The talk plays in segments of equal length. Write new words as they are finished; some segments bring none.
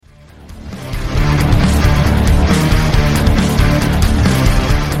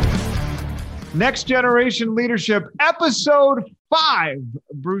Next Generation Leadership, episode 5.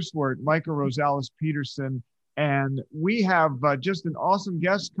 Bruce Wirt, Micah Rosales-Peterson, and we have just an awesome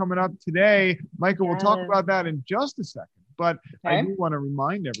guest coming up today. Micah, we'll talk about that in just a second, but I do want to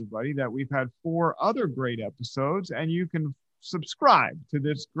remind everybody that we've had 4 other great episodes, and you can subscribe to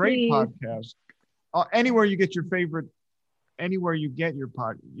this great podcast anywhere you get your favorite,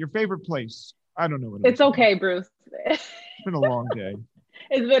 your favorite place. I don't know what it's okay, Bruce. It's been a long day.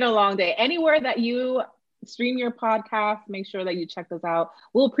 It's been a long day. Anywhere that you stream your podcast, make sure that you check this out.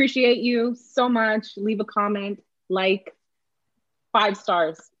 We'll appreciate you so much. Leave a comment, 5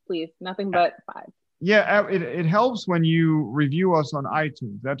 stars, please. Nothing but 5. Yeah, it helps when you review us on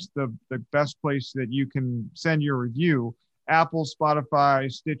iTunes. That's the best place that you can send your review. Apple,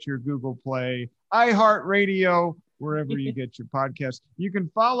 Spotify, Stitcher, Google Play, iHeartRadio, wherever you get your podcast. You can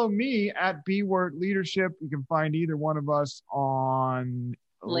follow me at BWirt Leadership. You can find either one of us on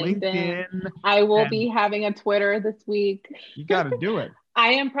LinkedIn. I will be having a Twitter this week. You got to do it. I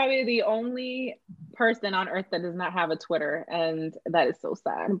am probably the only person on earth that does not have a Twitter, and that is so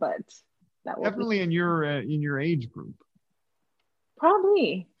sad, but that will definitely in your age group.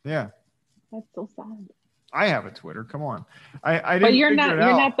 Probably. Yeah. That's so sad. I have a Twitter. Come on. I didn't. But you're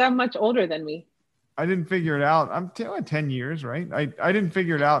not that much older than me. I didn't figure it out. I'm 10 years, right? I didn't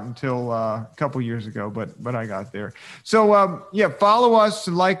figure it out until a couple years ago, but I got there. So follow us,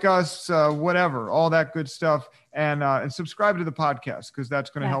 like us, whatever, all that good stuff, and subscribe to the podcast because that's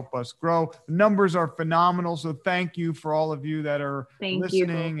going to help us grow. The numbers are phenomenal, so thank you for all of you that are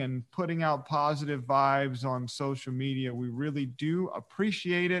listening and putting out positive vibes on social media. We really do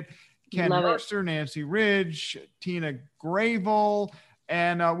appreciate it. Ken Mercer, Nancy Ridge, Tina Gravel.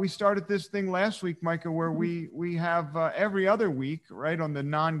 And we started this thing last week, Micah, where we have every other week, right, on the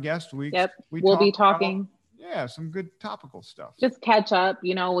non-guest weeks. Yep, we'll be talking. Some good topical stuff. Just catch up,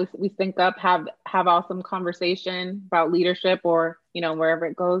 we sync up, have awesome conversation about leadership or, wherever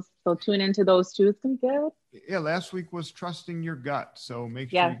it goes. So tune into those two. It's going to be good. Yeah, last week was trusting your gut. So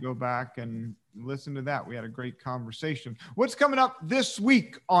make sure you go back and listen to that. We had a great conversation. What's coming up this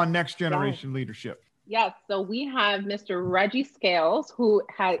week on Next Generation Leadership? Yes, so we have Mr. Reggie Scales,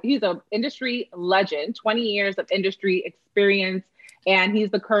 he's an industry legend, 20 years of industry experience, and he's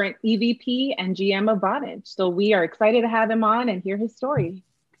the current EVP and GM of Vonage. So we are excited to have him on and hear his story.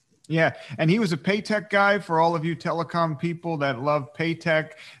 Yeah, and he was a Paytech guy for all of you telecom people that love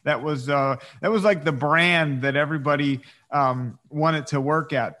Paytech. That was like the brand that everybody wanted to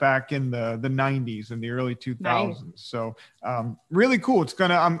work at back in the 90s and the early 2000s. Nice. So really cool.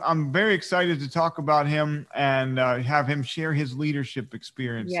 I'm very excited to talk about him and have him share his leadership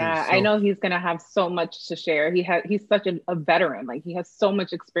experiences. Yeah, I know he's going to have so much to share. He's such a veteran. He has so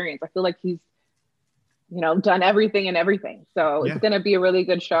much experience. I feel like he's done everything and everything. So it's going to be a really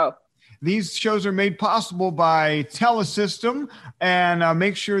good show. These shows are made possible by Telesystem, and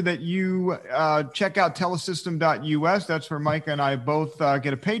make sure that you check out telesystem.us. That's where Micah and I both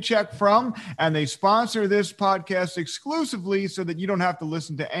get a paycheck from, and they sponsor this podcast exclusively so that you don't have to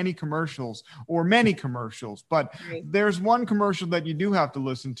listen to any commercials or many commercials. But there's one commercial that you do have to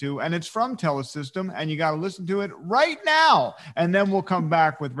listen to, and it's from Telesystem, and you got to listen to it right now. And then we'll come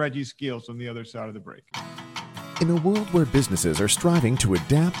back with Reggie Scales on the other side of the break. In a world where businesses are striving to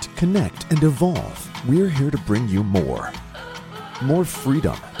adapt, connect, and evolve, we're here to bring you more. More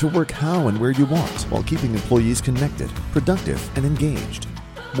freedom to work how and where you want while keeping employees connected, productive, and engaged.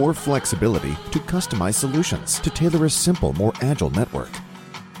 More flexibility to customize solutions to tailor a simple, more agile network.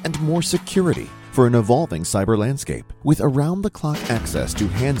 And more security for an evolving cyber landscape with around-the-clock access to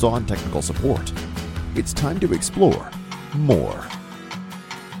hands-on technical support. It's time to explore more.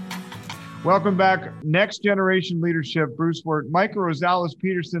 Welcome back. Next Generation Leadership, Bruce Wirt, Micah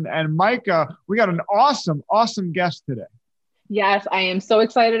Rosales-Peterson, and Micah, we got an awesome guest today. Yes, I am so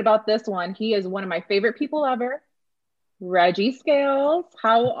excited about this one. He is one of my favorite people ever. Reggie Scales,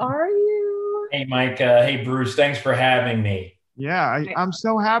 how are you? Hey, Micah. Hey, Bruce. Thanks for having me. Yeah, I'm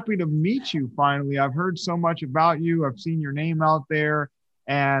so happy to meet you finally. I've heard so much about you. I've seen your name out there.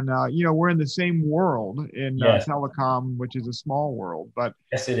 And, we're in the same world in telecom, which is a small world, but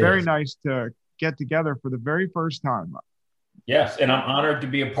very nice to get together for the very first time. Yes, and I'm honored to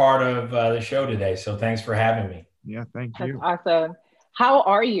be a part of the show today. So thanks for having me. Yeah, thank you. That's awesome. How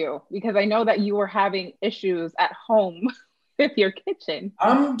are you? Because I know that you were having issues at home with your kitchen.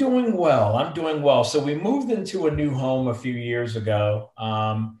 I'm doing well. So we moved into a new home a few years ago.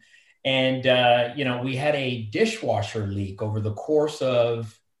 We had a dishwasher leak over the course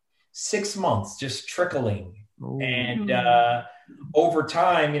of 6 months, just trickling. Ooh. And over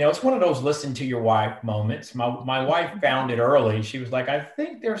time, it's one of those listen to your wife moments. My wife found it early. She was like, I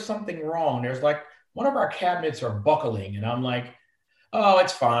think there's something wrong. There's like one of our cabinets are buckling. And I'm like, oh,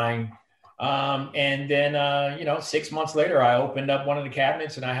 it's fine. And then, 6 months later, I opened up one of the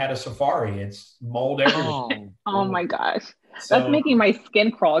cabinets and I had a Safari. It's mold everywhere. Oh my gosh. So, that's making my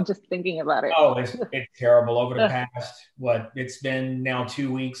skin crawl just thinking about it. Oh, it's terrible. Over the past, it's been now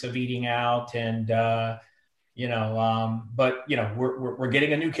 2 weeks of eating out and, but we're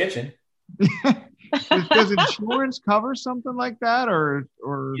getting a new kitchen. Does insurance cover something like that or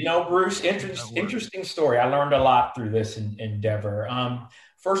Bruce, interesting story. I learned a lot through this endeavor.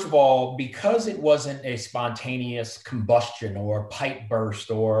 First of all, because it wasn't a spontaneous combustion or a pipe burst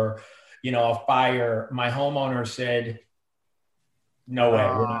or, a fire, my homeowner said, no way,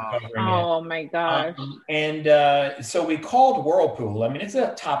 we're not covering it. Oh my gosh. So we called Whirlpool. I mean, it's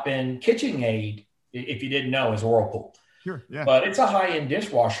a top-end KitchenAid, if you didn't know, is Whirlpool. Sure, yeah. But it's a high-end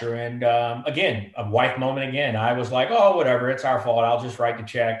dishwasher. And again, a wife moment again. I was like, oh, whatever, it's our fault. I'll just write the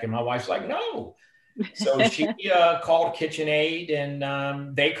check. And my wife's like, no. So she called KitchenAid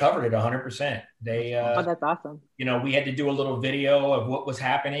and they covered it 100%. Oh, that's awesome. We had to do a little video of what was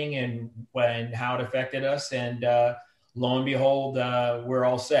happening and how it affected us. And lo and behold, we're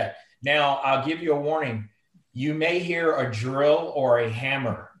all set. Now, I'll give you a warning. You may hear a drill or a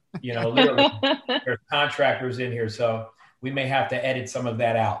hammer. Literally, there's contractors in here, so we may have to edit some of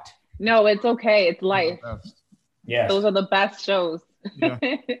that out. No, it's okay. It's life. Yes. Those are the best shows. Yeah.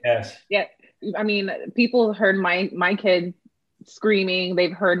 Yes. Yeah. I mean, people heard my kid screaming.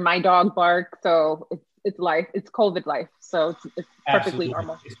 They've heard my dog bark. So it's life. It's COVID life. So it's perfectly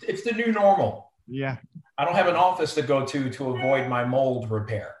normal. It's the new normal. Yeah. I don't have an office to go to avoid my mold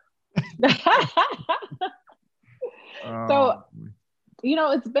repair. So,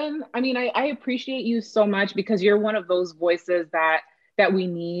 it's been, I appreciate you so much because you're one of those voices that we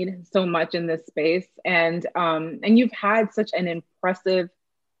need so much in this space. And you've had such an impressive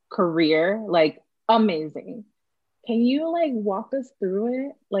career, like amazing. Can you walk us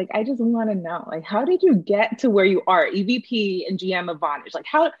through it? I just want to know, how did you get to where you are, EVP and GM of Vonage?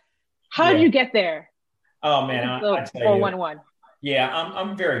 How did you get there? Oh man, I tell you, 411. Yeah,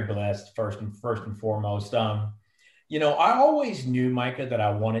 I'm very blessed. First and foremost, I always knew, Micah, that I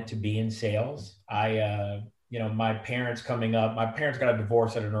wanted to be in sales. My parents got a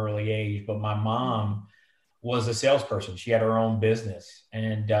divorce at an early age, but my mom was a salesperson. She had her own business,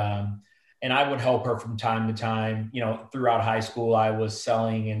 and I would help her from time to time. Throughout high school, I was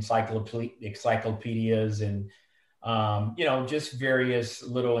selling encyclopedias and just various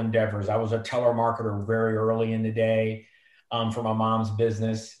little endeavors. I was a telemarketer very early in the day for my mom's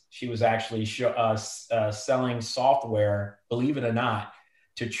business. She was actually selling software, believe it or not,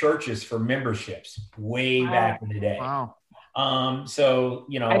 to churches for memberships way back in the day. Wow. So,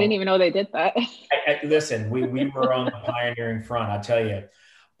 I didn't even know they did that. Listen, we were on the pioneering front, I'll tell you.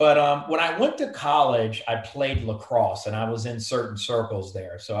 But when I went to college, I played lacrosse and I was in certain circles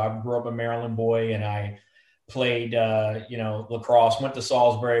there. So I grew up a Maryland boy and I played, lacrosse, went to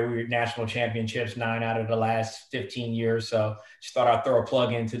Salisbury. We were national championships 9 out of the last 15 years. So just thought I'd throw a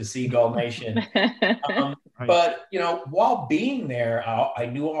plug into the Seagull Nation. But, while being there, I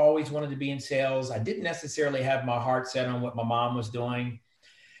knew I always wanted to be in sales. I didn't necessarily have my heart set on what my mom was doing.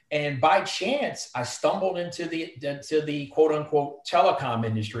 And by chance, I stumbled into the quote unquote telecom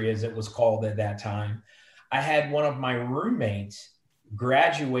industry, as it was called at that time. I had one of my roommates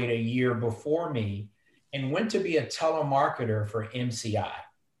graduate a year before me and went to be a telemarketer for MCI.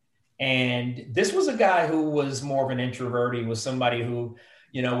 And this was a guy who was more of an introvert. He was somebody who,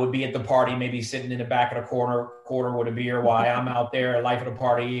 would be at the party, maybe sitting in the back of the corner with a beer while I'm out there, life of the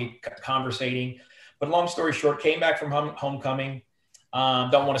party, conversating. But long story short, came back from homecoming.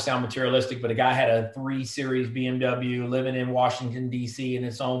 Don't want to sound materialistic, but the guy had a 3 Series BMW living in Washington, D.C. in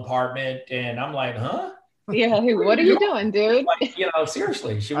his own apartment. And I'm like, huh? Yeah. What are you doing, dude?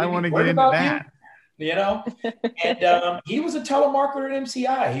 Seriously. I want to get into that. And he was a telemarketer at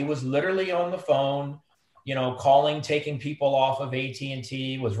MCI. He was literally on the phone, calling, taking people off of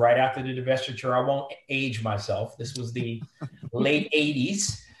AT&T. Was right after the divestiture. I won't age myself. This was the late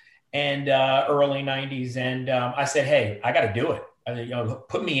 80s and early 90s. And I said, hey, I got to do it.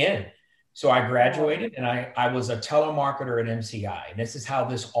 Put me in. So I graduated and I was a telemarketer at MCI. And this is how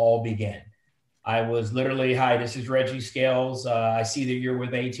this all began. I was literally, hi, this is Reggie Scales. I see that you're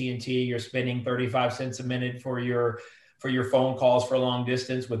with AT&T. You're spending 35 cents a minute for your phone calls for long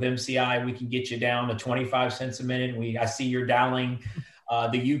distance. With MCI, we can get you down to 25 cents a minute. I see you're dialing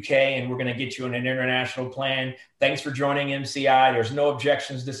the UK and we're going to get you on an international plan. Thanks for joining MCI. There's no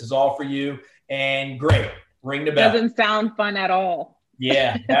objections. This is all for you. And great. Ring the bell. Doesn't sound fun at all.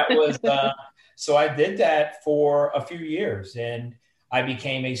 Yeah, that was, so I did that for a few years, and I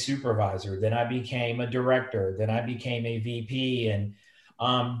became a supervisor. Then I became a director. Then I became a VP. And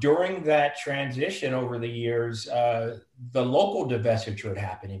during that transition over the years, the local divestiture had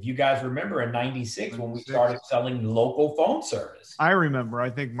happened. If you guys remember in 96, when we started selling local phone service. I remember. I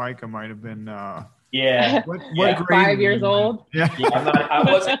think Micah might have been. Yeah. What grade 5 years old? Yeah. I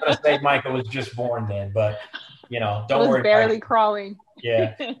wasn't going to say Micah was just born then, but, don't worry. Barely crawling.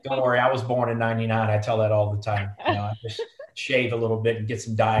 Yeah. Don't worry. I was born in 99. I tell that all the time. I just shave a little bit and get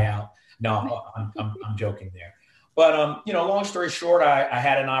some dye out. No, I'm joking there. But, long story short, I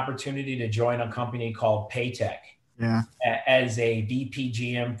had an opportunity to join a company called Paytech. Yeah. As a VP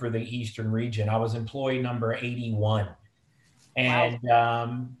GM for the Eastern region. I was employee number 81. And,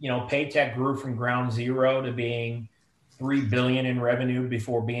 Paytech grew from ground zero to being $3 billion in revenue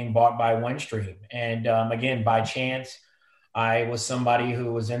before being bought by OneStream. And again, by chance, I was somebody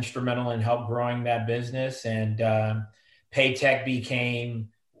who was instrumental in help growing that business. And Paytech became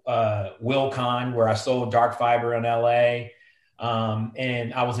Wilcon, where I sold dark fiber in LA.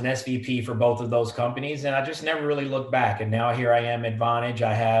 And I was an SVP for both of those companies. And I just never really looked back. And now here I am at Vonage.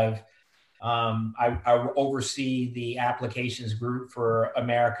 I have I oversee the applications group for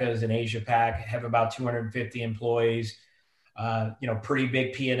Americas and Asia Pac. I have about 250 employees, pretty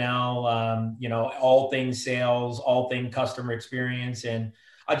big P&L, all things sales, all things customer experience. And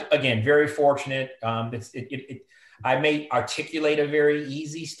again, very fortunate. I may articulate a very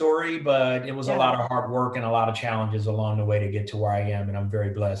easy story, but it was a lot of hard work and a lot of challenges along the way to get to where I am. And I'm very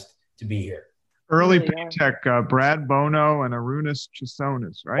blessed to be here. Early Paytech, Brad Bono and Arunas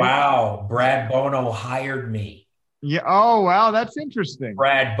Chisonis, right? Wow. Brad Bono hired me. Yeah. Oh, wow. That's interesting.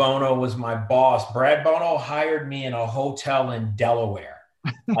 Brad Bono was my boss. Brad Bono hired me in a hotel in Delaware.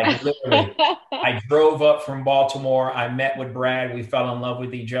 Like literally, I drove up from Baltimore. I met with Brad. We fell in love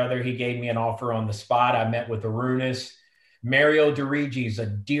with each other. He gave me an offer on the spot. I met with Arunas. Mario DeRigi is a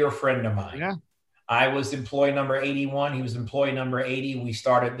dear friend of mine. Yeah. I was employee number 81. He was employee number 80. We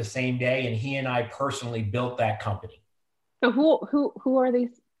started the same day, and he and I personally built that company. So who are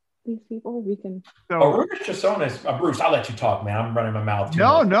these people? We can. So, Arunas Chisonis, Bruce, I'll let you talk, man. I'm running my mouth too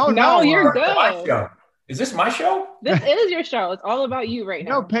No, No, you're good. My show. Is this my show? This is your show. It's all about you right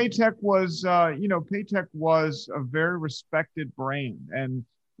now. No, Paytech was, Paytech was a very respected brand, and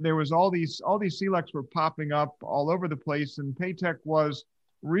there was all these CLECs were popping up all over the place, and Paytech was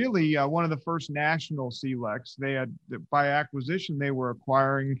really one of the first national CLECs. They had, by acquisition, they were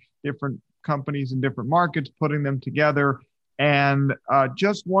acquiring different companies in different markets, putting them together, and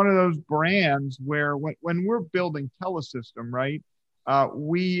just one of those brands where when we're building Telesystem, right?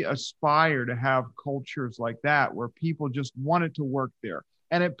 We aspire to have cultures like that where people just wanted to work there.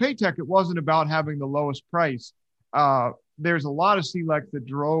 And at Paytech, it wasn't about having the lowest price. There's a lot of CLECs that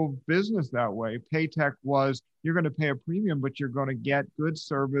drove business that way. Paytech was, you're going to pay a premium, but you're going to get good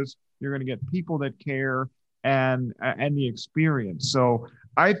service. You're going to get people that care and the experience. So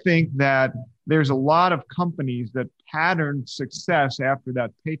I think that there's a lot of companies that patterned success after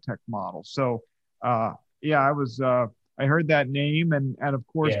that Paytech model. So I heard that name, and of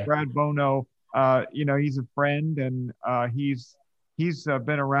course, Brad Bono, he's a friend, and he's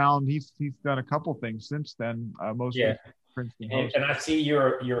been around. He's done a couple things since then. Mostly Princeton. And I see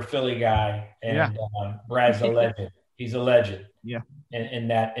you're a Philly guy, and Brad's a legend. He's a legend. Yeah. In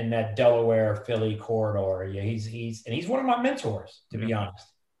that Delaware Philly corridor. Yeah, he's one of my mentors, to be honest.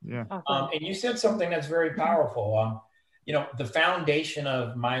 Yeah. And you said something that's very powerful. The foundation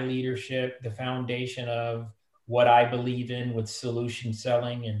of my leadership, the foundation of what I believe in with solution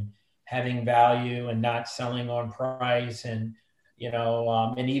selling and having value and not selling on price, and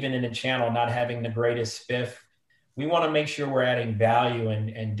and even in the channel, not having the greatest spiff. We want to make sure we're adding value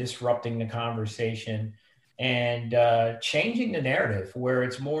and disrupting the conversation and changing the narrative where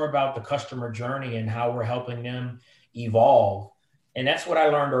it's more about the customer journey and how we're helping them evolve. And that's what I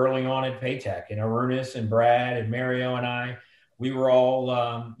learned early on at Paytech. And Arunas and Brad and Mario and I, we were all,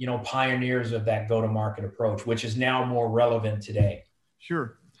 pioneers of that go-to-market approach, which is now more relevant today.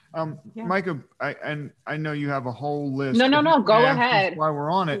 Sure. Micah, I know you have a whole list. No, go ahead. While we're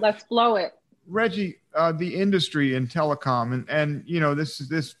on it, let's flow it. Reggie, the industry in telecom, and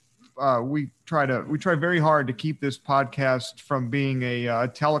we try very hard to keep this podcast from being a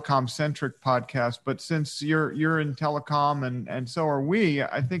telecom centric podcast. But since you're in telecom and so are we,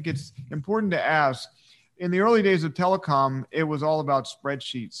 I think it's important to ask. In the early days of telecom, it was all about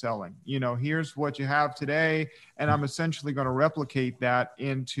spreadsheet selling. Here's what you have today, and I'm essentially going to replicate that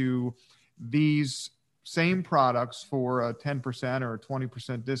into these same products for a 10% or a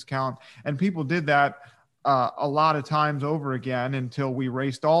 20% discount. And people did that a lot of times over again until we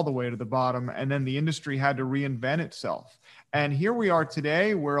raced all the way to the bottom. And then the industry had to reinvent itself. And here we are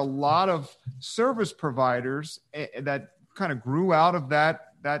today, where a lot of service providers that kind of grew out of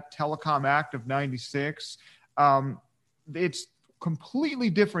that Telecom Act of 96, it's completely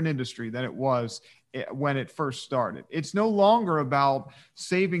different industry than it was when it first started. It's no longer about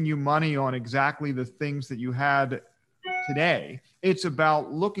saving you money on exactly the things that you had today. It's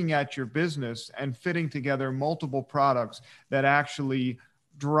about looking at your business and fitting together multiple products that actually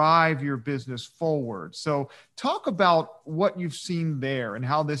drive your business forward. So talk about what you've seen there and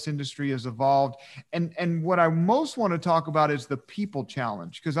how this industry has evolved. And what I most want to talk about is the people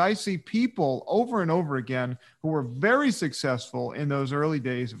challenge, because I see people over and over again who were very successful in those early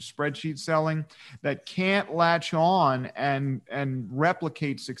days of spreadsheet selling that can't latch on and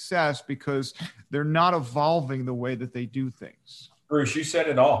replicate success because they're not evolving the way that they do things. Bruce, you said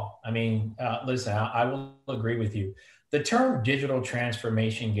it all. I mean, listen, I will agree with you. The term digital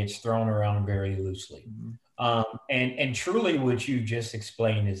transformation gets thrown around very loosely. And truly what you just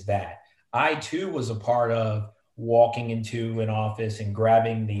explained is that I too was a part of walking into an office and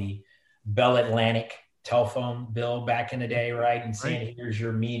grabbing the Bell Atlantic telephone bill back in the day, right? And saying, here's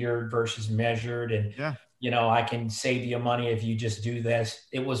your metered versus measured. And, I can save you money if you just do this.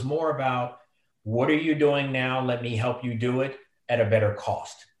 It was more about, what are you doing now? Let me help you do it at a better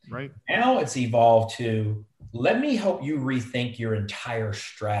cost. Right. Now it's evolved to, let me help you rethink your entire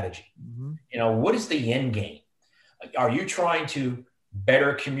strategy. What is the end game? Are you trying to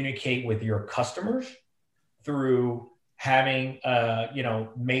better communicate with your customers through having,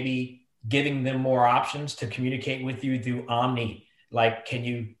 maybe giving them more options to communicate with you through Omni? Like, can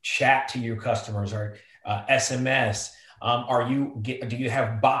you chat to your customers or SMS? Do you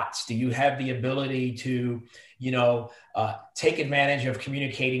have bots? Do you have the ability to, take advantage of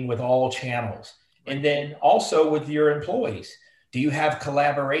communicating with all channels? And then also with your employees, do you have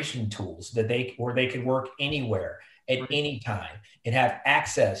collaboration tools where they can work anywhere at any time and have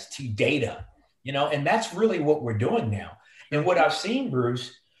access to data, and that's really what we're doing now. And what I've seen,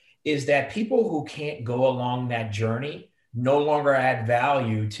 Bruce, is that people who can't go along that journey no longer add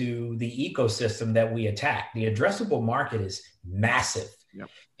value to the ecosystem that we attack. The addressable market is massive. Yep.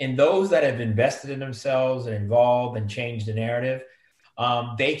 And those that have invested in themselves and evolved and changed the narrative,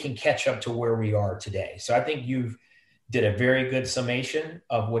 they can catch up to where we are today. So I think you've did a very good summation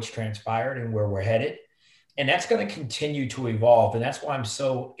of what's transpired and where we're headed. And that's going to continue to evolve. And that's why I'm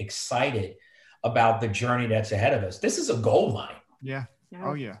so excited about the journey that's ahead of us. This is a gold mine. Yeah.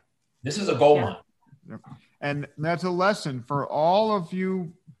 Oh, yeah. This is a gold mine. Yep. And that's a lesson for all of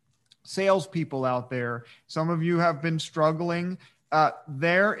you salespeople out there. Some of you have been struggling.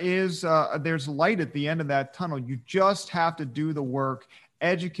 There's light at the end of that tunnel. You just have to do the work,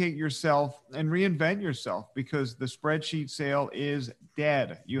 educate yourself, and reinvent yourself, because the spreadsheet sale is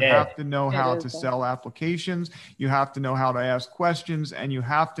dead. You have to know how to sell applications. You have to know how to ask questions, and you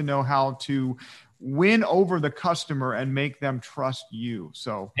have to know how to win over the customer and make them trust you.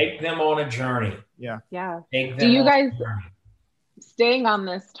 So take them on a journey. Yeah. Do you guys, staying on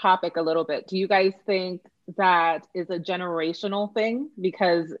this topic a little bit, do you guys think that is a generational thing?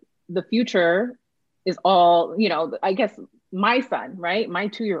 Because the future is all, I guess my son, right? My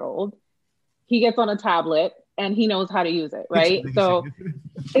 2-year-old, he gets on a tablet and he knows how to use it, right? So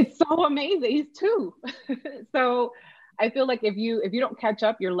it's so amazing. He's 2. So I feel like if you don't catch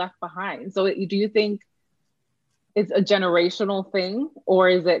up, you're left behind. So do you think it's a generational thing, or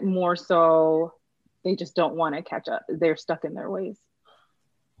is it more so they just don't want to catch up? They're stuck in their ways.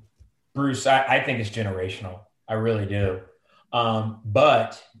 Bruce, I think it's generational. I really do.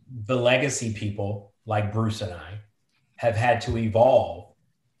 But the legacy people like Bruce and I have had to evolve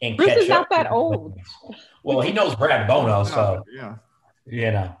and Bruce catch is not up. that old. Well, he knows Brad Bono, so yeah.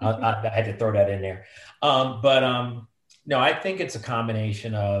 I had to throw that in there. No, I think it's a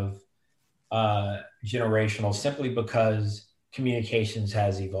combination of generational, simply because communications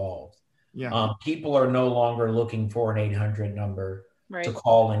has evolved. Yeah. People are no longer looking for an 800 number to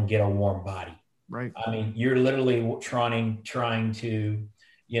call and get a warm body. Right. I mean, you're literally trying to,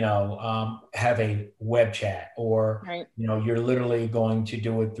 have a web chat, or, you're literally going to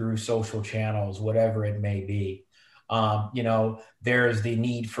do it through social channels, whatever it may be. There's the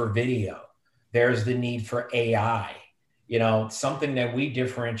need for video. There's the need for AI. Something that we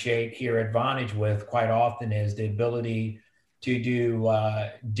differentiate here at Vonage with quite often is the ability to do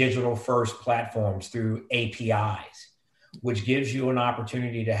digital first platforms through APIs, which gives you an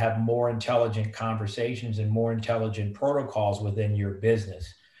opportunity to have more intelligent conversations and more intelligent protocols within your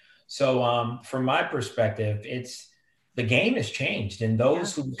business. So from my perspective, it's the game has changed. And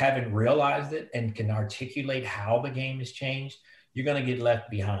those who haven't realized it and can articulate how the game has changed, you're going to get left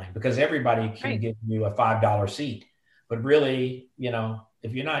behind, because everybody can give you a $5 seat. But really,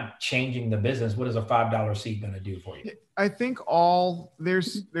 if you're not changing the business, what is a $5 seat going to do for you? I think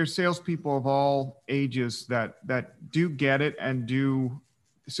there's salespeople of all ages that do get it and do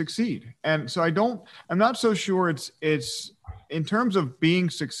succeed. And so I'm not so sure it's in terms of being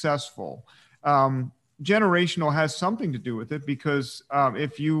successful. Generational has something to do with it, because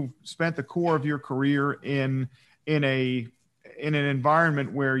if you spent the core of your career in an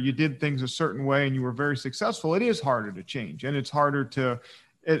environment where you did things a certain way and you were very successful, it is harder to change and it's harder to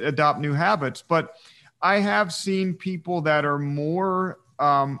adopt new habits. But I have seen people that are more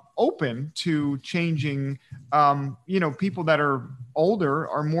open to changing. People that are older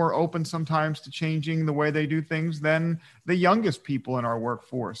are more open sometimes to changing the way they do things than the youngest people in our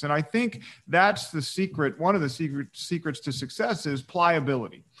workforce. And I think that's the secret. One of the secrets to success is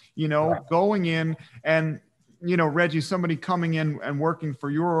pliability, going in and, Reggie, somebody coming in and working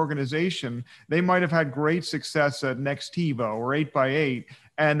for your organization, they might have had great success at Nextivo or 8x8.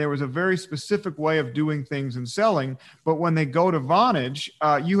 And there was a very specific way of doing things and selling. But when they go to Vonage,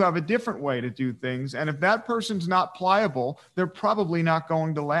 you have a different way to do things. And if that person's not pliable, they're probably not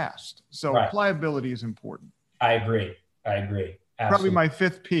going to last. So pliability is important. I agree. Absolutely. Probably my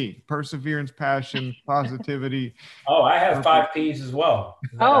 5th P: perseverance, passion, positivity. Oh, I have 5 Ps as well.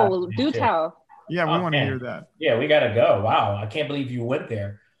 Do tell. Yeah, we want to hear that. Yeah, we got to go. Wow. I can't believe you went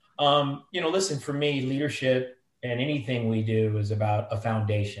there. Listen, for me, leadership and anything we do is about a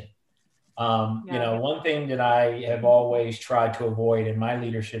foundation. One thing that I have always tried to avoid in my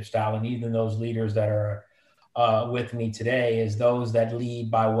leadership style, and even those leaders that are with me today, is those that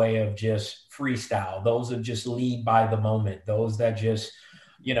lead by way of just freestyle, those that just lead by the moment, those that just,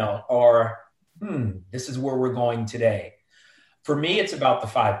 this is where we're going today. For me, it's about the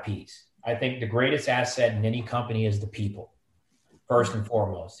 5 Ps. I think the greatest asset in any company is the people, first and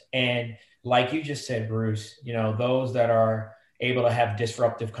foremost. And like you just said, Bruce, those that are able to have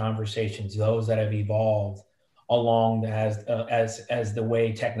disruptive conversations, those that have evolved along as the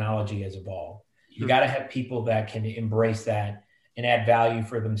way technology has evolved. You got to have people that can embrace that and add value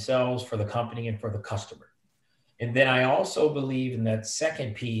for themselves, for the company, and for the customer. And then I also believe in that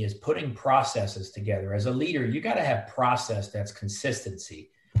second P is putting processes together. As a leader, you got to have process that's consistently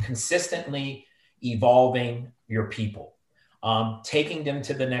evolving your people, taking them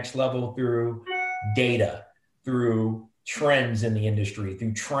to the next level through data, through trends in the industry,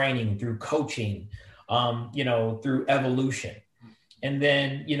 through training, through coaching, through evolution. And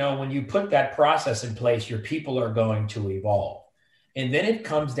then, when you put that process in place, your people are going to evolve. And then it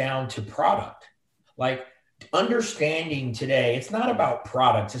comes down to product. Like understanding today, it's not about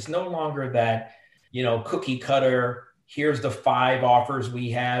products. It's no longer that, cookie cutter, here's the 5 offers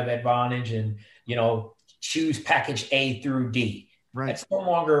we have at Vonage and, choose package A through D. Right. That's no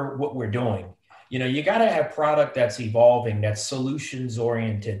longer what we're doing. You got to have product that's evolving, that's solutions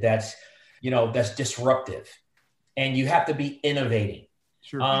oriented, that's disruptive, and you have to be innovating.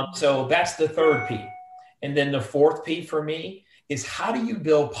 Sure. So that's the 3rd P. And then the 4th P for me is, how do you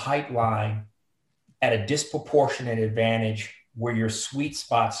build pipeline at a disproportionate advantage where your sweet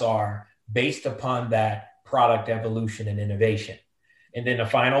spots are based upon that product evolution and innovation. And then the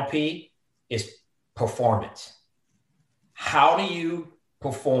final P is performance. How do you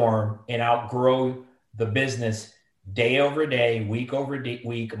perform and outgrow the business day over day, week over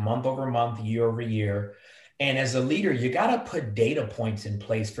week, month over month, year over year? And as a leader, you got to put data points in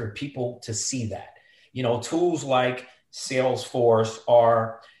place for people to see that. Tools like Salesforce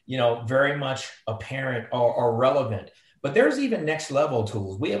are, very much apparent or relevant. But there's even next level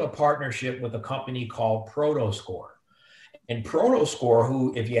tools. We have a partnership with a company called Protoscore. And Protoscore,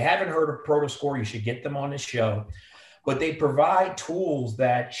 who, if you haven't heard of Protoscore, you should get them on the show. But they provide tools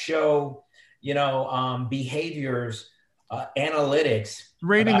that show, behaviors, analytics.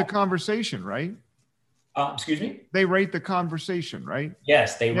 Rating the conversation, right? Excuse me? They rate the conversation, right?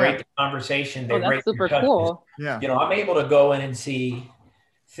 Yes, they rate the conversation. They rate super cool. Yeah. I'm able to go in and see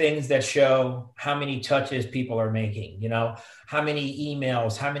things that show how many touches people are making, how many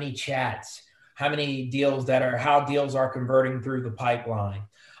emails, how many chats, how deals are converting through the pipeline.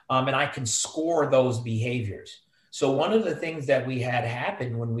 And I can score those behaviors. So one of the things that we had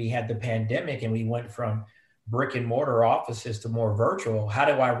happen when we had the pandemic and we went from brick and mortar offices to more virtual, how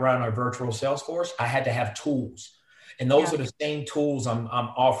do I run a virtual sales force? I had to have tools. And those are the same tools I'm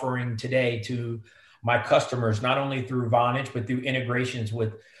offering today to my customers, not only through Vonage, but through integrations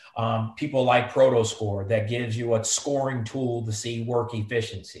with people like Protoscore that gives you a scoring tool to see work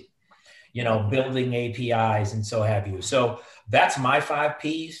efficiency. building APIs and so have you. So that's my 5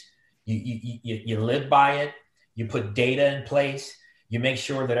 Ps. You live by it. You put data in place. You make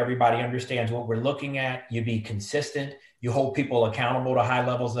sure that everybody understands what we're looking at. You be consistent. You hold people accountable to high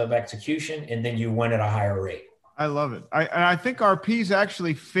levels of execution, and then you win at a higher rate. I love it. I think our P's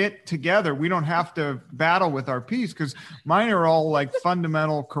actually fit together. We don't have to battle with our P's because mine are all like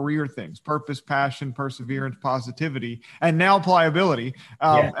fundamental career things: purpose, passion, perseverance, positivity, and now pliability.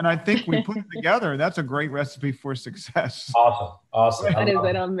 And I think we put it together, and that's a great recipe for success. Awesome. That is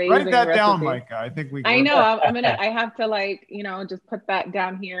an amazing Write that recipe. down, Micah. I think we. I know. I have to just put that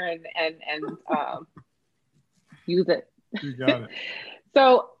down here and use it. You got it.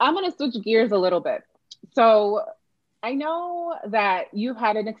 So I'm going to switch gears a little bit. So I know that you've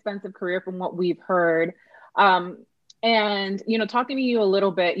had an extensive career from what we've heard. And, talking to you a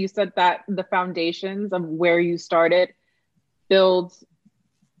little bit, you said that the foundations of where you started builds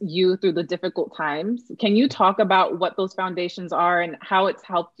you through the difficult times. Can you talk about what those foundations are and how it's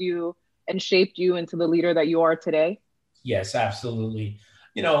helped you and shaped you into the leader that you are today? Yes, absolutely.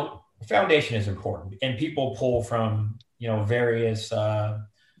 Foundation is important, and people pull from, various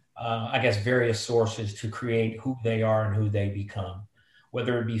various sources to create who they are and who they become,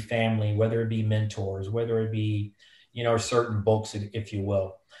 whether it be family, whether it be mentors, whether it be, certain books, if you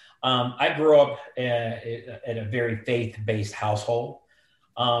will. I grew up in a very faith-based household.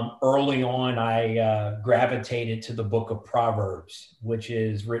 Early on, I gravitated to the book of Proverbs, which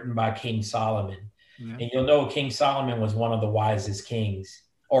is written by King Solomon. Yeah. And you'll know King Solomon was one of the wisest kings,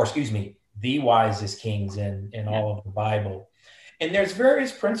 the wisest kings in all of the Bible. And there's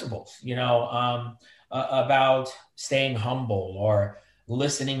various principles, about staying humble or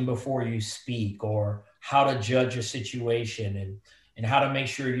listening before you speak, or how to judge a situation and how to make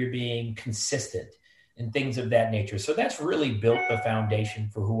sure you're being consistent and things of that nature. So that's really built the foundation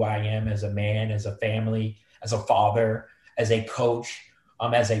for who I am as a man, as a family, as a father, as a coach,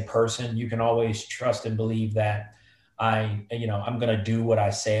 as a person. You can always trust and believe that I'm going to do what I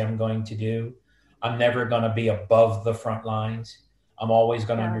say I'm going to do. I'm never going to be above the front lines. I'm always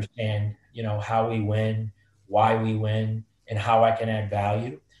going to understand, how we win, why we win, and how I can add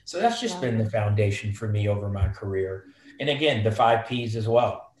value. So that's just been the foundation for me over my career. And again, the 5 Ps as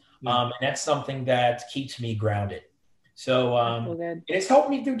well. And that's something that keeps me grounded. So it's helped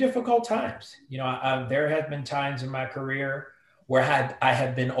me through difficult times. There have been times in my career where I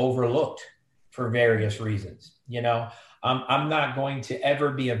have been overlooked for various reasons. I'm not going to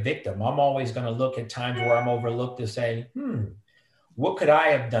ever be a victim. I'm always going to look at times where I'm overlooked to say, what could I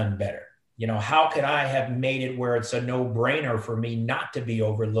have done better? How could I have made it where it's a no-brainer for me not to be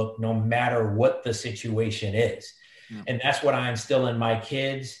overlooked no matter what the situation is? Yeah. And that's what I instill in my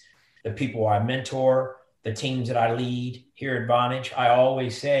kids, the people I mentor, the teams that I lead here at Vonage. I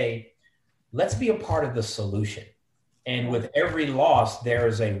always say, let's be a part of the solution. And with every loss, there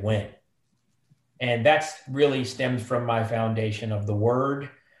is a win. And that's really stemmed from my foundation of the word,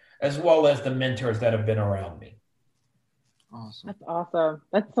 as well as the mentors that have been around me. Awesome. That's awesome.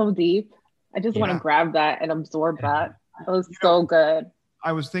 That's so deep. I just want to grab that and absorb that. That was so good.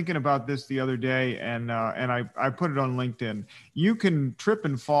 I was thinking about this the other day, and I put it on LinkedIn. You can trip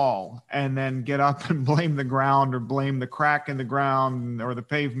and fall and then get up and blame the ground or blame the crack in the ground or the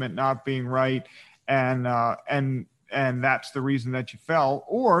pavement not being right. And that's the reason that you fell.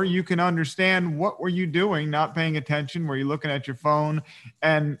 Or you can understand, what were you doing, not paying attention? Were you looking at your phone,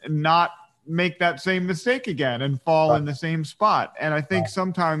 and not make that same mistake again and fall in the same spot? And I think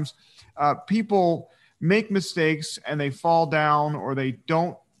sometimes people make mistakes and they fall down, or they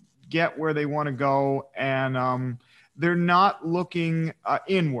don't get where they want to go, and they're not looking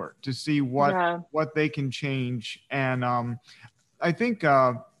inward to see what they can change. And I think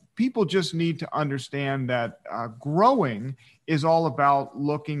people just need to understand that growing is all about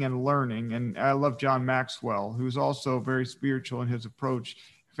looking and learning. And I love John Maxwell, who's also very spiritual in his approach,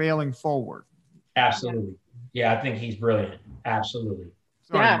 failing forward. Absolutely. Yeah, I think he's brilliant. Absolutely.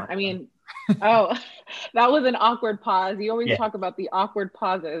 Sorry, yeah, I mean, that was an awkward pause. You always talk about the awkward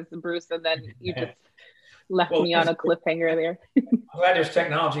pauses, Bruce, and then you just left me on a cliffhanger there. I'm glad there's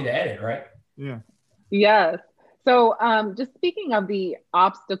technology to edit, right? Yeah. Yes. So just speaking of the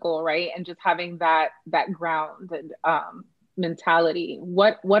obstacle, right, and just having that ground and mentality,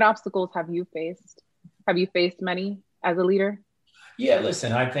 what obstacles have you faced? Have you faced many as a leader? Yeah,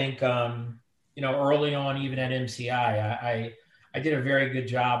 listen, I think, early on, even at MCI, I did a very good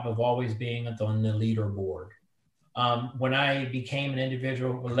job of always being on the leaderboard. When I became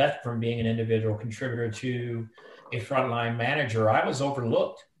left from being an individual contributor to a frontline manager, I was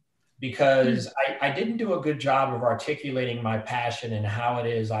overlooked because I didn't do a good job of articulating my passion and how it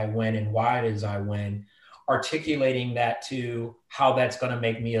is I win and why it is I win, articulating that to how that's going to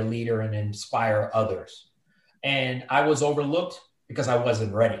make me a leader and inspire others. And I was overlooked because I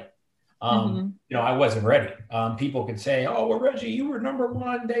wasn't ready. I wasn't ready. People could say, "Oh, well, Reggie, you were number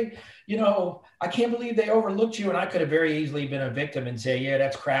one. I can't believe they overlooked you." And I could have very easily been a victim and say, "Yeah,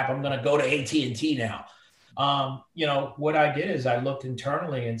 that's crap. I'm going to go to AT&T now." What I did is I looked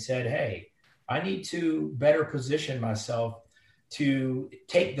internally and said, "Hey, I need to better position myself to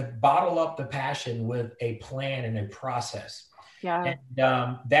bottle up the passion with a plan and a process." Yeah.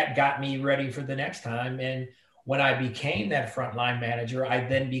 And that got me ready for the next time. And when I became that frontline manager, I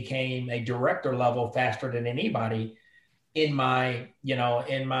then became a director level faster than anybody in my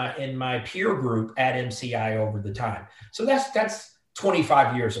peer group at MCI over the time. So that's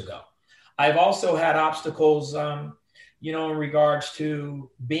 25 years ago. I've also had obstacles, in regards to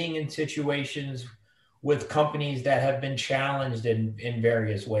being in situations with companies that have been challenged in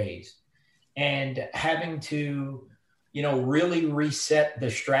various ways, and having to really reset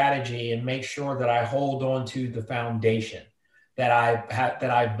the strategy and make sure that I hold on to the foundation that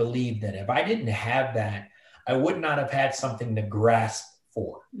I've believed in. If I didn't have that, I would not have had something to grasp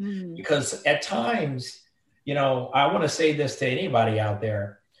for. Because at times, I want to say this to anybody out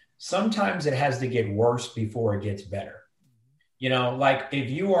there, sometimes it has to get worse before it gets better. Like if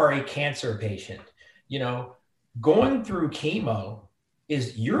you are a cancer patient, going through chemo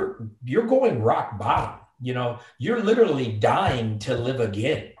is you're going rock bottom. You're literally dying to live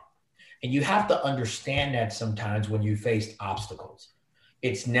again. And you have to understand that sometimes when you face obstacles,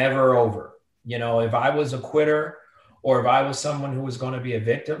 it's never over. If I was a quitter or if I was someone who was going to be a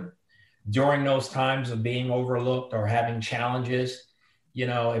victim during those times of being overlooked or having challenges,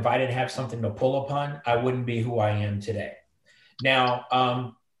 if I didn't have something to pull upon, I wouldn't be who I am today.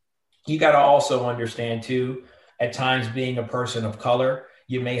 Now, you got to also understand too, at times being a person of color,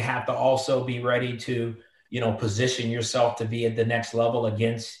 you may have to also be ready to position yourself to be at the next level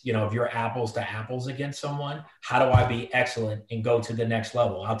against, if you're apples to apples against someone, how do I be excellent and go to the next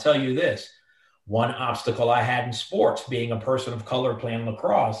level? I'll tell you this, one obstacle I had in sports, being a person of color playing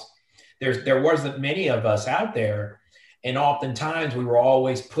lacrosse, there wasn't many of us out there. And oftentimes we were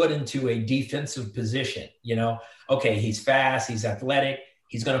always put into a defensive position, okay, he's fast, he's athletic,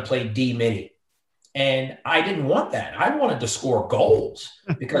 he's going to play D midi. And I didn't want that. I wanted to score goals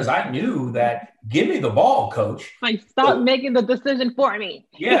because I knew that, give me the ball, coach. Like, stop making the decision for me.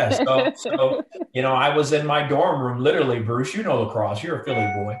 Yeah. So, I was in my dorm room, literally, Bruce, lacrosse, you're a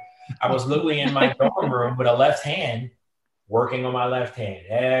Philly boy. I was literally in my dorm room with a left hand, working on my left hand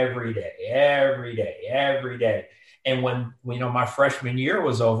every day. And when, my freshman year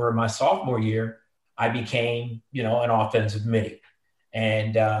was over, my sophomore year, I became, an offensive midi.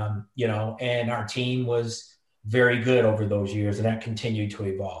 And, and our team was very good over those years, and that continued to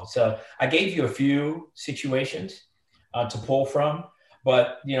evolve. So I gave you a few situations to pull from,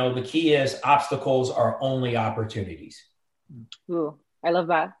 but, the key is obstacles are only opportunities. Ooh, I love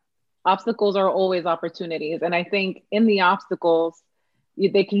that. Obstacles are always opportunities. And I think in the obstacles,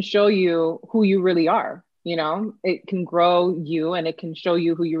 they can show you who you really are. It can grow you and it can show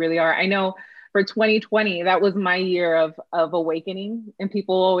you who you really are. I know for 2020, that was my year of awakening. And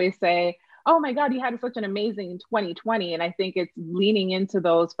people always say, "Oh my God, you had such an amazing 2020." And I think it's leaning into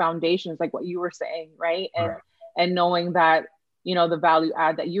those foundations, like what you were saying, right? And knowing that, the value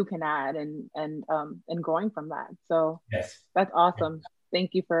add that you can add and growing from that. So yes, that's awesome.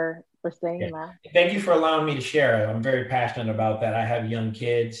 Thank you for saying that. Thank you for allowing me to share. I'm very passionate about that. I have young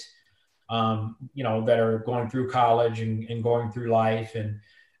kids, that are going through college and going through life. And,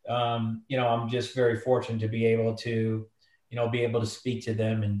 I'm just very fortunate to be able to speak to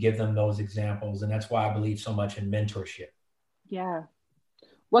them and give them those examples. And that's why I believe so much in mentorship. Yeah.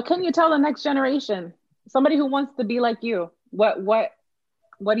 What can you tell the next generation? Somebody who wants to be like you,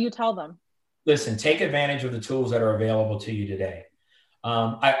 what do you tell them? Listen, take advantage of the tools that are available to you today.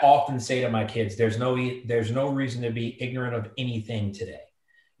 I often say to my kids, there's no reason to be ignorant of anything today.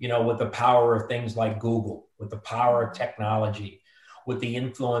 With the power of things like Google, with the power of technology, with the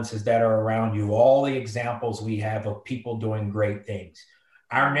influences that are around you, all the examples we have of people doing great things.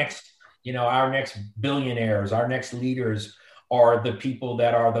 Our next billionaires, our next leaders are the people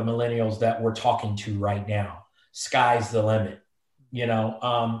that are the millennials that we're talking to right now. Sky's the limit.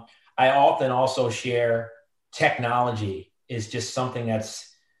 I often also share technology is just something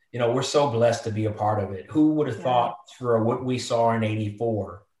that's, we're so blessed to be a part of it. Who would have thought for what we saw in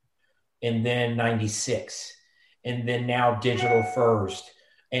 84 and then 96 and then now digital first.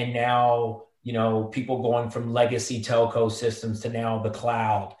 And now, people going from legacy telco systems to now the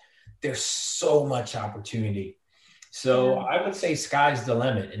cloud. there's so much opportunity. So I would say sky's the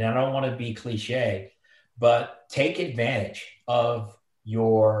limit. And I don't want to be cliche, but take advantage of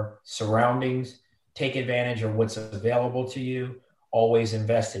your surroundings, take advantage of what's available to you, always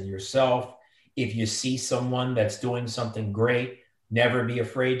invest in yourself. If you see someone that's doing something great, never be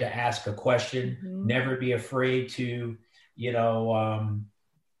afraid to ask a question, never be afraid to,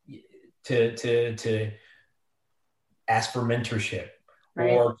 to ask for mentorship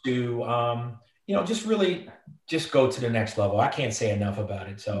or to, just go to the next level. I can't say enough about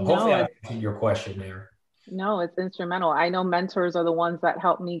it. So hopefully I answered your question there. No, it's instrumental. I know mentors are the ones that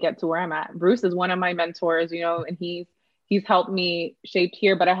help me get to where I'm at. Bruce is one of my mentors, and he's helped me shape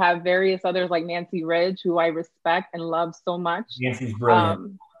here, but I have various others like Nancy Ridge, who I respect and love so much. Nancy's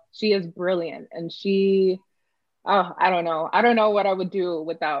brilliant. She is brilliant. And I don't know what I would do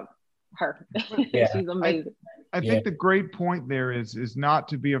without her. Yeah. She's amazing. I think the great point there is not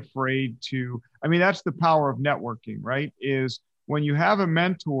to be afraid to, that's the power of networking, right? Is when you have a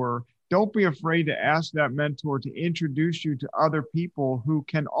mentor, don't be afraid to ask that mentor to introduce you to other people who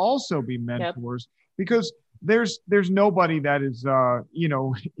can also be mentors, because there's nobody that is,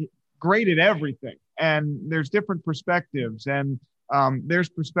 great at everything. And there's different perspectives, and there's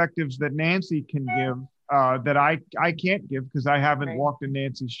perspectives that Nancy can give that I can't give because I haven't walked in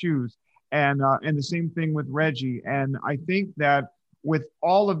Nancy's shoes. And the same thing with Reggie. And I think that with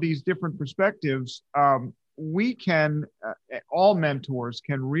all of these different perspectives, we can, all mentors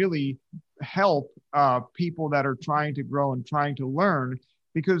can really help people that are trying to grow and trying to learn,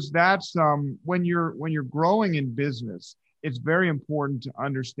 because that's when you're growing in business, it's very important to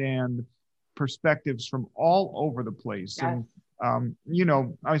understand perspectives from all over the place. Yes. And,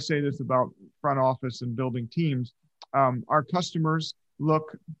 I say this about front office and building teams. Our customers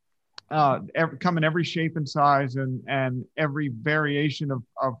come in every shape and size and every variation of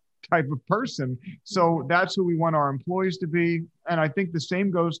type of person. So that's who we want our employees to be. And I think the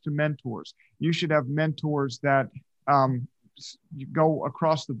same goes to mentors. You should have mentors that you go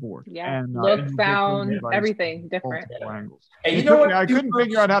across the board. Yeah. And look, sound, everything different. And I couldn't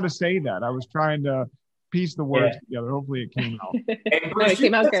figure out how to say that. I was trying to piece the words together. Hopefully it came out. And Bruce, it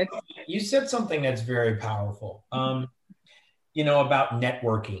came out good. You said something that's very powerful, about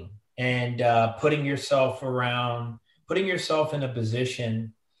networking and putting yourself in a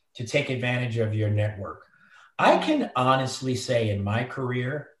position to take advantage of your network. I can honestly say in my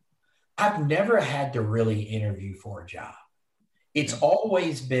career, I've never had to really interview for a job. It's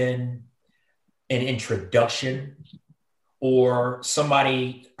always been an introduction, or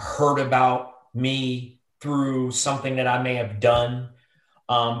somebody heard about me through something that I may have done.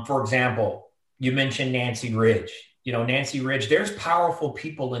 For example, you mentioned Nancy Ridge. Nancy Ridge, there's powerful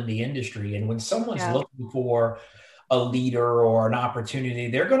people in the industry. And when someone's looking for a leader or an opportunity,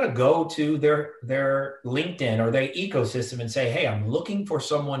 they're going to go to their LinkedIn or their ecosystem and say, hey, I'm looking for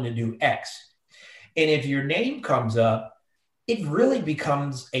someone to do X. And if your name comes up, it really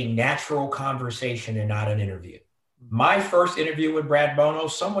becomes a natural conversation and not an interview. My first interview with Brad Bono,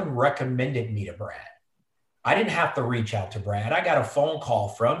 someone recommended me to Brad. I didn't have to reach out to Brad. I got a phone call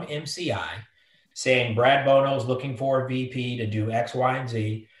from MCI saying Brad Bono is looking for a VP to do X, Y, and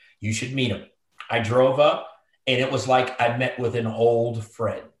Z. You should meet him. I drove up, and it was like I met with an old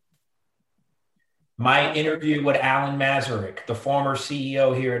friend. My interview with Alan Mazurek, the former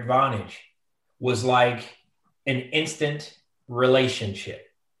CEO here at Vonage, was like an instant relationship.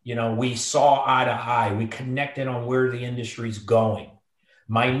 We saw eye to eye. We connected on where the industry's going.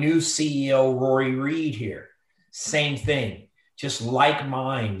 My new CEO, Rory Reed here, same thing. Just like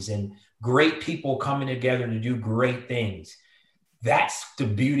minds and great people coming together to do great things. That's the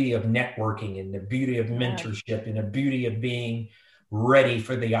beauty of networking and the beauty of mentorship and the beauty of being ready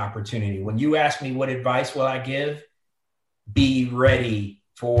for the opportunity. When you ask me what advice will I give, be ready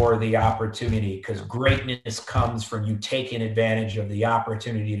for the opportunity, because greatness comes from you taking advantage of the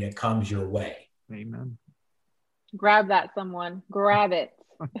opportunity that comes your way. Amen. Grab that, someone. Grab it.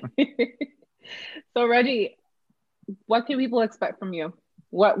 So Reggie, what can people expect from you?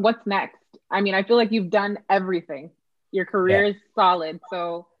 What's next? I feel like you've done everything. Your career is solid.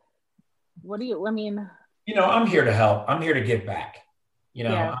 So what do you, I'm here to help. I'm here to give back.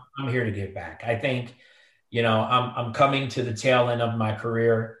 I'm here to give back. I think, I'm coming to the tail end of my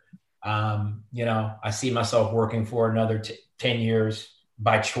career. I see myself working for another 10 years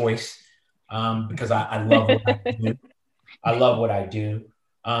by choice, because I love what I do. I love what I do.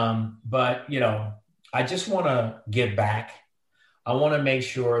 But, I just want to give back. I want to make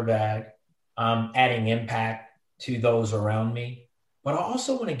sure that I'm adding impact to those around me, but I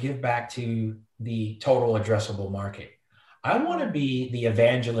also want to give back to the total addressable market. I want to be the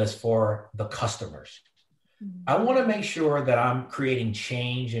evangelist for the customers. I want to make sure that I'm creating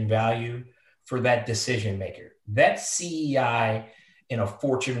change and value for that decision maker, that CEI in a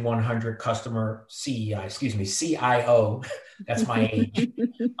Fortune 100 customer CIO, that's my age,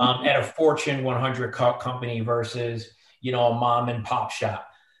 at a Fortune 100 company versus, a mom and pop shop.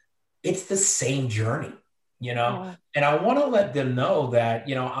 It's the same journey, and I want to let them know that,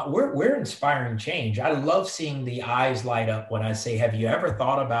 we're inspiring change. I love seeing the eyes light up when I say, have you ever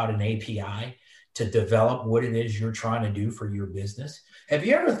thought about an API to develop what it is you're trying to do for your business? Have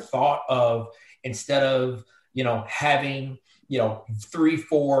you ever thought of, instead of, having,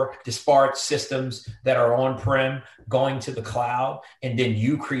 3-4 disparate systems that are on-prem going to the cloud, and then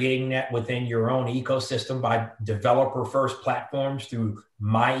you creating that within your own ecosystem by developer first platforms through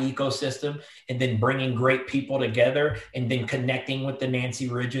my ecosystem, and then bringing great people together, and then connecting with the Nancy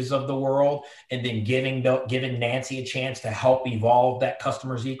Ridges of the world, and then giving Nancy a chance to help evolve that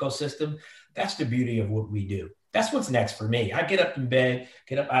customer's ecosystem. That's the beauty of what we do. That's what's next for me. I get up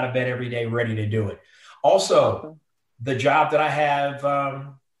out of bed every day, ready to do it. Also, the job that I have,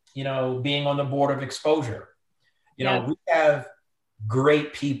 being on the board of Exposure, we have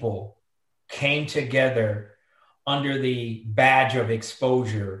great people came together under the badge of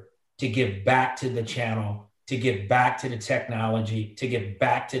Exposure to give back to the channel, to give back to the technology, to give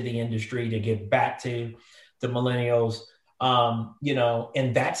back to the industry, to give back to the millennials,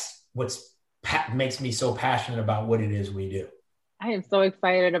 and that's what's makes me so passionate about what it is we do. I am so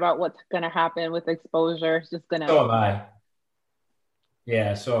excited about what's going to happen with Exposure. It's just going to. So am I.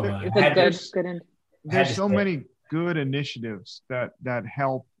 Yeah, so am I. It's a good. There's so many good initiatives that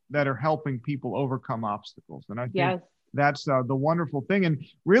are helping people overcome obstacles, and I think that's the wonderful thing. And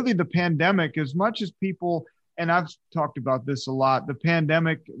really, the pandemic, as much as people, and I've talked about this a lot, the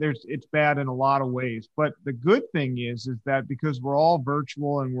pandemic, it's bad in a lot of ways, but the good thing is that because we're all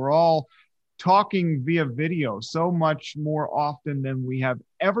virtual and we're all talking via video so much more often than we have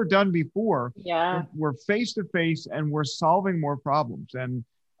ever done before. Yeah, we're face to face and we're solving more problems. And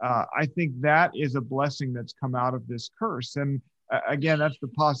I think that is a blessing that's come out of this curse. And again, that's the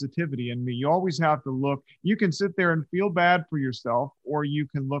positivity in me. You always have to look, you can sit there and feel bad for yourself, or you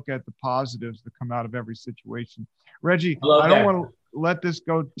can look at the positives that come out of every situation. Reggie, I don't want to let this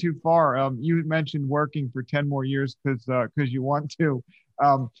go too far. You mentioned working for 10 more years because you want to.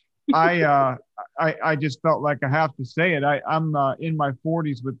 I just felt like I have to say it. I'm in my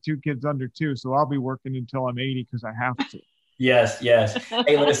 40s with 2 kids under 2, so I'll be working until I'm 80 because I have to. Yes.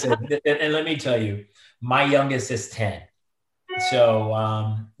 Hey, listen, and let me tell you, my youngest is 10. So,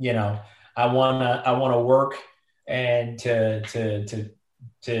 I want to work and to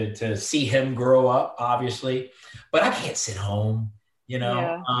see him grow up, obviously, but I can't sit home,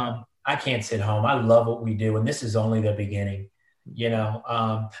 I can't sit home. I love what we do. And this is only the beginning.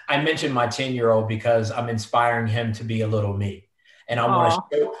 I mentioned my 10-year-old because I'm inspiring him to be a little me, and I want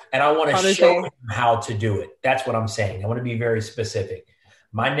to show him how to do it. That's what I'm saying. I want to be very specific.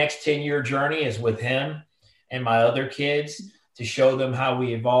 My next 10-year journey is with him and my other kids to show them how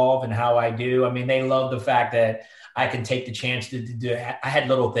we evolve and how I do. I mean, they love the fact that I can take the chance to do. I had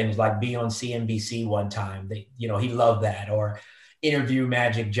little things like be on CNBC one time. He loved that, or interview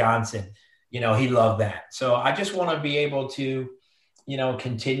Magic Johnson. He loved that. So I just want to be able to,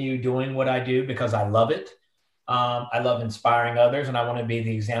 continue doing what I do because I love it. I love inspiring others, and I want to be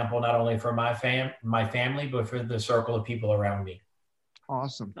the example not only for my family, but for the circle of people around me.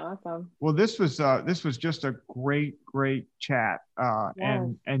 Awesome. Well, this was just a great chat.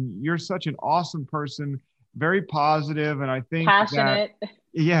 And you're such an awesome person, very positive, and I think passionate.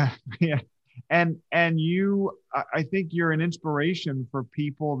 Yeah. And you, I think you're an inspiration for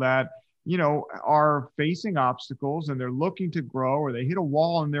people that, are facing obstacles and they're looking to grow, or they hit a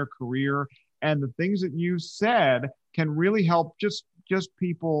wall in their career. And the things that you said can really help just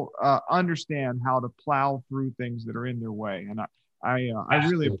people understand how to plow through things that are in their way. And I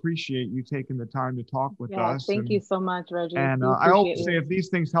really appreciate you taking the time to talk with us. Thank you so much, Reggie. And I hope to say if these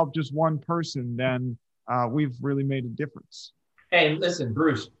things help just one person, then we've really made a difference. Hey, listen,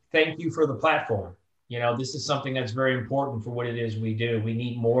 Bruce, thank you for the platform. This is something that's very important for what it is we do. We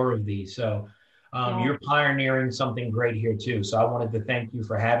need more of these. So you're pioneering something great here too. So I wanted to thank you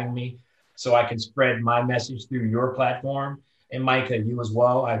for having me so I can spread my message through your platform. And Micah, you as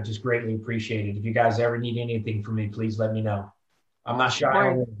well. I just greatly appreciate it. If you guys ever need anything from me, please let me know. I'm not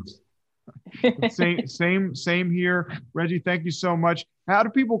shy. Same here. Reggie, thank you so much. How do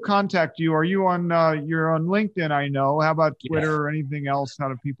people contact you? Are you on you're on LinkedIn, I know. How about Twitter or anything else? How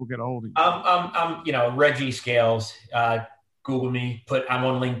do people get a hold of you? I'm Reggie Scales. Google me, I'm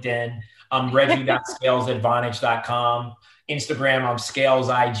on LinkedIn. I'm Reggie.scales@vonage.com. Instagram, I'm Scales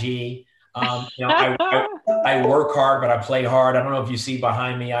IG. I work hard, but I play hard. I don't know if you see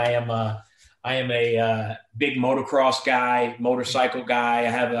behind me, I am a big motocross guy, motorcycle guy. I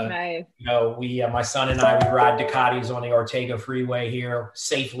have Nice. my son and I, we ride Ducatis on the Ortega Freeway here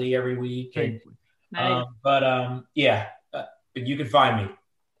safely every week. Nice. But you can find me.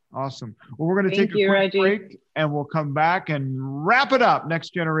 Awesome. Well, we're going to take a quick Reggie. break and we'll come back and wrap it up.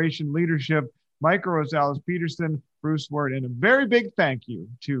 Next Generation Leadership, Michael Rosales-Peterson, Bruce Word, and a very big thank you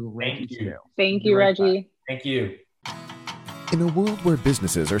to Reggie Scales. Thank you, Reggie. Thank you. In a world where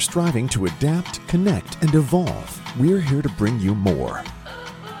businesses are striving to adapt, connect, and evolve, we're here to bring you more.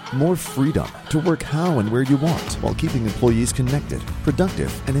 More freedom to work how and where you want while keeping employees connected,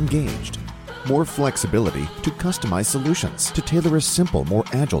 productive, and engaged. More flexibility to customize solutions to tailor a simple, more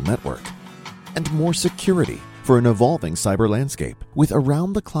agile network. And more security for an evolving cyber landscape with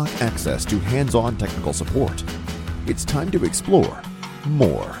around-the-clock access to hands-on technical support. It's time to explore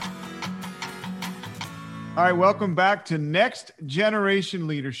more. All right, welcome back to Next Generation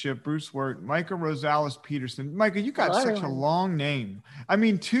Leadership. Bruce Wirt, Micah Rosales-Peterson. Micah, you got such a long name. I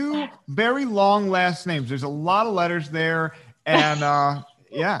mean, 2 very long last names. There's a lot of letters there, and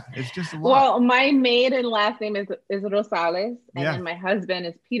yeah, it's just a lot. Well, my maiden last name is Rosales, and then my husband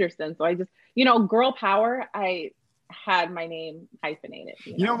is Peterson. So I just, girl power, I had my name hyphenated.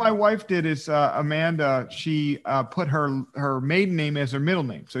 You know, my wife did is Amanda. She put her maiden name as her middle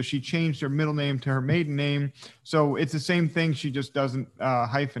name, so she changed her middle name to her maiden name. So it's the same thing. She just doesn't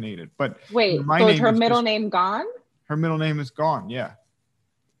hyphenate it. But wait, so is her middle name gone? Her middle name is gone. Yeah,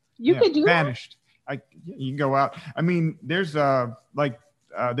 you could do vanished. You can go out. I mean, there's a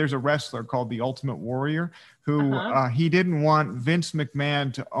wrestler called the Ultimate Warrior who he didn't want Vince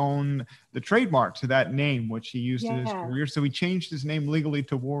McMahon to own the trademark to that name, which he used in his career. So he changed his name legally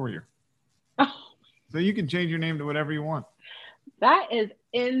to Warrior. So you can change your name to whatever you want. That is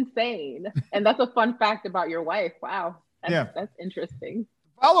insane. And that's a fun fact about your wife. Wow. That's interesting.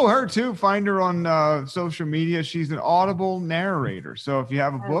 Follow her too. Find her on social media. She's an Audible narrator. So if you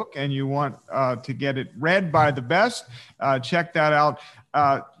have a book and you want to get it read by the best, check that out.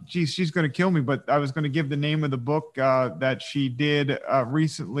 She's going to kill me, but I was going to give the name of the book that she did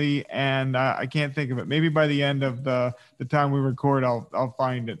recently, and I can't think of it. Maybe by the end of the time we record, I'll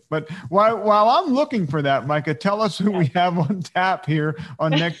find it. But while I'm looking for that, Micah, tell us who we have on tap here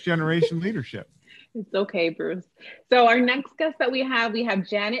on Next Generation Leadership. It's okay, Bruce. So our next guest that we have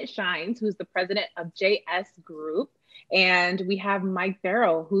Janet Shines, who's the president of JS Group. And we have Mike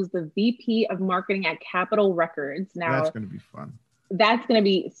Farrell, who's the VP of marketing at Capitol Records. Now, that's going to be fun. That's going to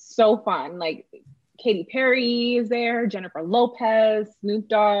be so fun. Like Katy Perry is there, Jennifer Lopez, Snoop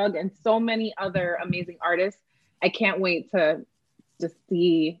Dogg, and so many other amazing artists. I can't wait to just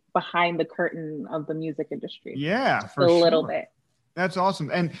see behind the curtain of the music industry. Yeah, for a sure. little bit. That's awesome.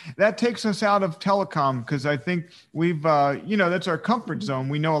 And that takes us out of telecom because I think we've, that's our comfort zone.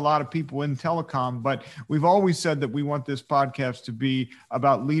 We know a lot of people in telecom, but we've always said that we want this podcast to be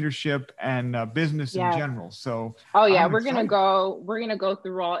about leadership and business in general. So, we're going to go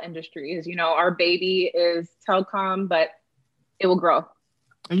through all industries. Our baby is telecom, but it will grow.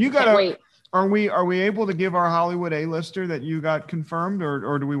 And you got to wait. Are we able to give our Hollywood A-lister that you got confirmed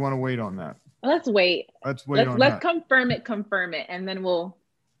or do we want to wait on that? Let's wait. Let's confirm it, and then we'll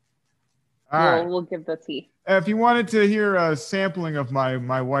give the tea. If you wanted to hear a sampling of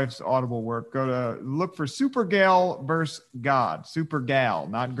my wife's Audible work, look for Supergal versus God. Supergal,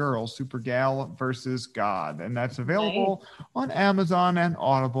 not girl. Supergal versus God, and that's available on Amazon and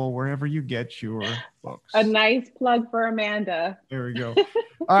Audible, wherever you get your books. A nice plug for Amanda. There we go.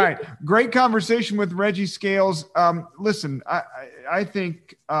 All right, great conversation with Reggie Scales. Listen, I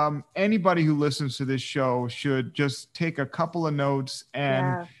think anybody who listens to this show should just take a couple of notes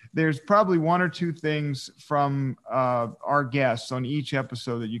and. There's probably 1 or 2 things from our guests on each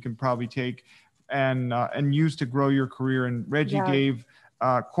episode that you can probably take and use to grow your career. And Reggie gave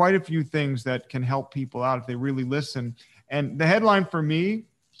quite a few things that can help people out if they really listen. And the headline for me,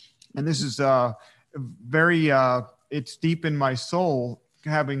 and this is it's deep in my soul,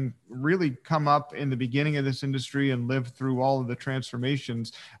 having really come up in the beginning of this industry and lived through all of the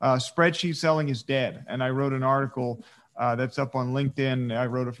transformations, spreadsheet selling is dead. And I wrote an article that's up on LinkedIn. I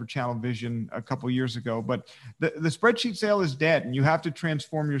wrote it for Channel Vision a couple of years ago, but the spreadsheet sale is dead and you have to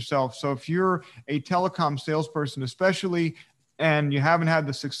transform yourself. So if you're a telecom salesperson, especially, and you haven't had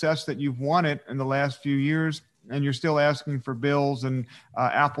the success that you've wanted in the last few years, and you're still asking for bills and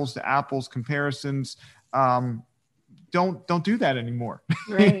apples to apples comparisons, don't do that anymore.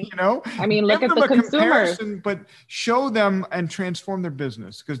 Right. You know, I mean, look give at them the a consumers. comparison, but show them and transform their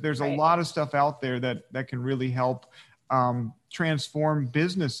business, because there's a Right. lot of stuff out there that can really help transform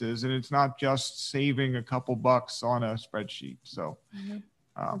businesses, and it's not just saving a couple bucks on a spreadsheet. So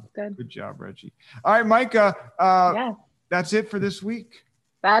That's good job, Reggie. All right, Micah, Yeah. that's it for this week.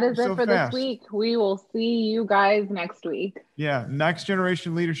 That is So it for fast. this week. We will see you guys next week. Yeah, Next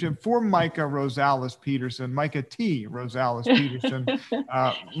Generation Leadership for Micah Rosales Peterson, Micah T. Rosales Peterson.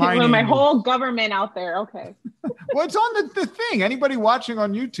 My whole government out there. Okay. Well, it's on the thing. Anybody watching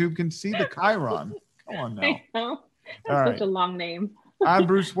on YouTube can see the Chiron. Come on now. I know. That's All such right. a long name. I'm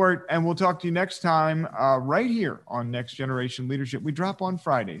Bruce Wirt, and we'll talk to you next time right here on Next Generation Leadership. We drop on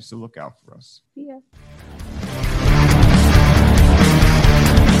Fridays, so look out for us. See ya.